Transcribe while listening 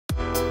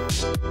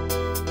During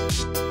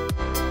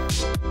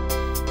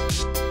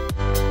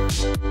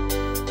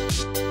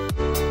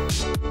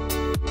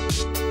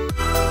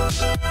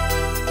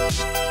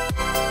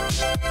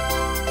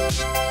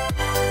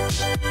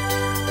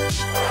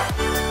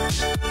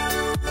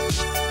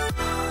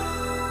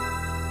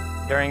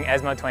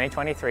ESMO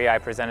 2023, I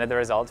presented the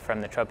results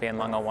from the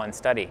TROPION-Lung01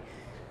 study.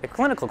 The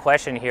clinical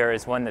question here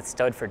is one that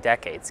stood for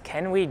decades.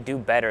 Can we do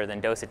better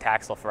than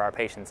docetaxel for our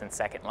patients in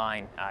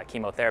second-line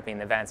chemotherapy in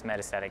the advanced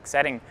metastatic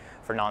setting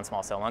for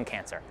non-small cell lung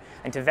cancer?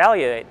 And to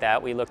evaluate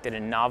that, we looked at a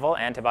novel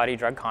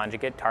antibody-drug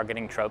conjugate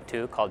targeting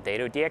TROP2 called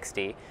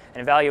Dato-DXd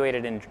and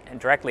evaluated it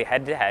directly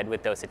head-to-head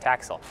with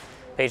docetaxel.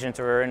 Patients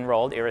were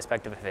enrolled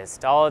irrespective of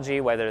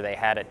histology, whether they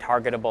had a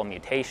targetable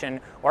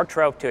mutation or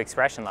TROP2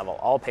 expression level.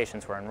 All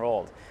patients were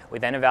enrolled. We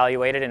then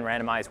evaluated and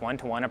randomized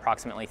 1-to-1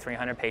 approximately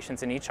 300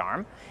 patients in each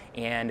arm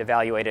and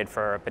evaluated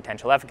for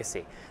potential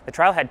efficacy. The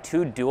trial had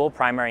two dual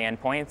primary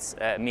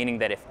endpoints, meaning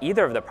that if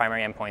either of the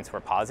primary endpoints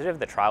were positive,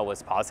 the trial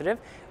was positive.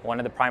 One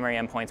of the primary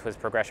endpoints was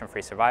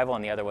progression-free survival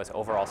and the other was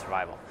overall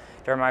survival.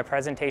 During my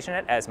presentation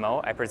at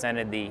ESMO, I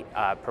presented the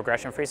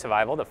progression-free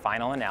survival, the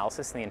final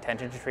analysis in the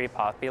intention to treat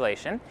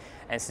population,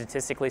 and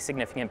statistically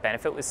significant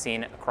benefit was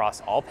seen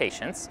across all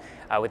patients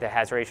with a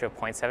hazard ratio of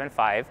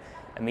 0.75,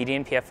 a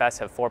median PFS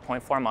of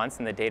 4.4 months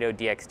in the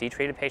Dato-DXd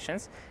treated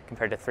patients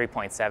compared to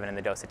 3.7 in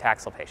the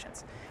docetaxel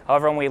patients.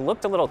 However, when we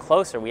looked a little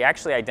closer, we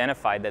actually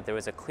identified that there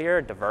was a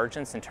clear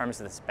divergence in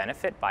terms of this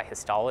benefit by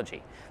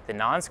histology. The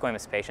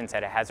non-squamous patients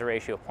had a hazard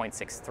ratio of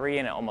 0.63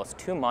 and almost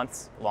 2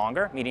 months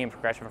longer median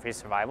progression-free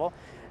survival,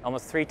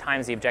 almost 3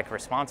 times the objective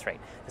response rate.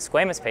 The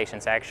squamous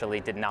patients actually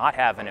did not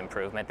have an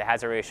improvement. The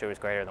hazard ratio was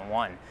greater than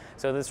 1.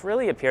 So this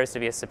really appears to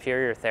be a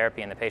superior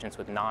therapy in the patients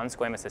with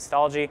non-squamous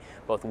histology,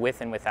 both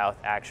with and without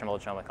actionable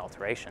genomic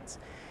alterations.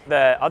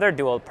 The other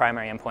dual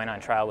primary endpoint on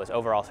trial was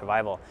overall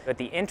survival. At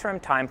the interim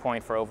time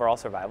point for overall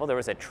survival, there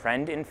was a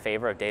trend in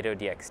favor of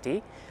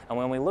Dato-DXd, and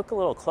when we look a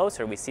little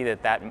closer, we see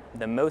that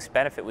the most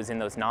benefit was in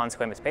those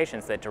non-squamous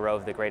patients that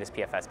drove the greatest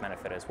PFS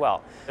benefit as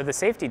well. So the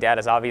safety data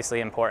is obviously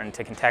important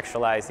to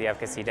contextualize the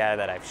efficacy data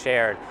that I've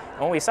shared.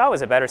 And what we saw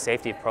was a better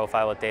safety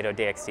profile with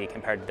Dato-DXd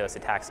compared to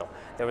docetaxel.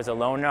 There was a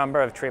low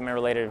number of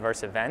treatment-related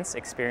adverse events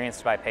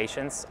experienced by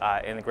patients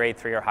in the grade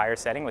 3 or higher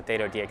setting with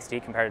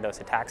Dato-DXd compared to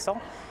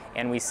docetaxel,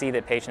 and we see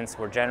that patients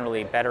were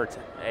generally better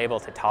able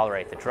to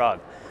tolerate the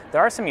drug.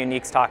 There are some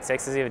unique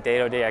toxicities of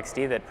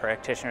Dato-DXd that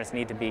practitioners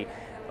need to be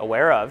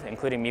aware of,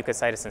 including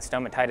mucositis and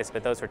stomatitis,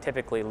 but those were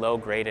typically low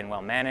grade and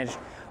well managed.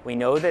 We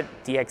know that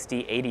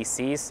DXd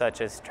ADCs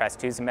such as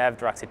trastuzumab,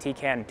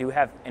 deruxtecan do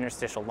have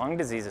interstitial lung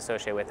disease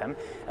associated with them,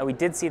 and we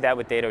did see that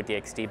with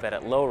Dato-DXd, but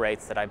at low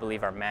rates that I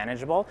believe are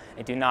manageable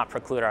and do not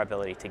preclude our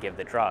ability to give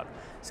the drug.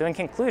 So in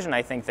conclusion,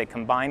 I think that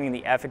combining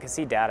the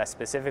efficacy data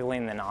specifically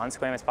in the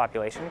non-squamous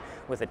population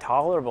with a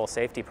tolerable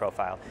safety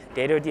profile,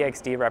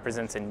 Dato-DXd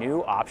represents a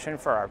new option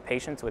for our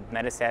patients with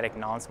metastatic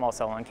non-small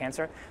cell lung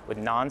cancer with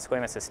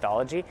non-squamous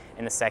histology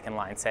in the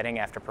second-line setting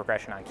after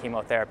progression on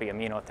chemotherapy,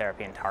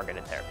 immunotherapy, and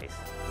targeted therapies.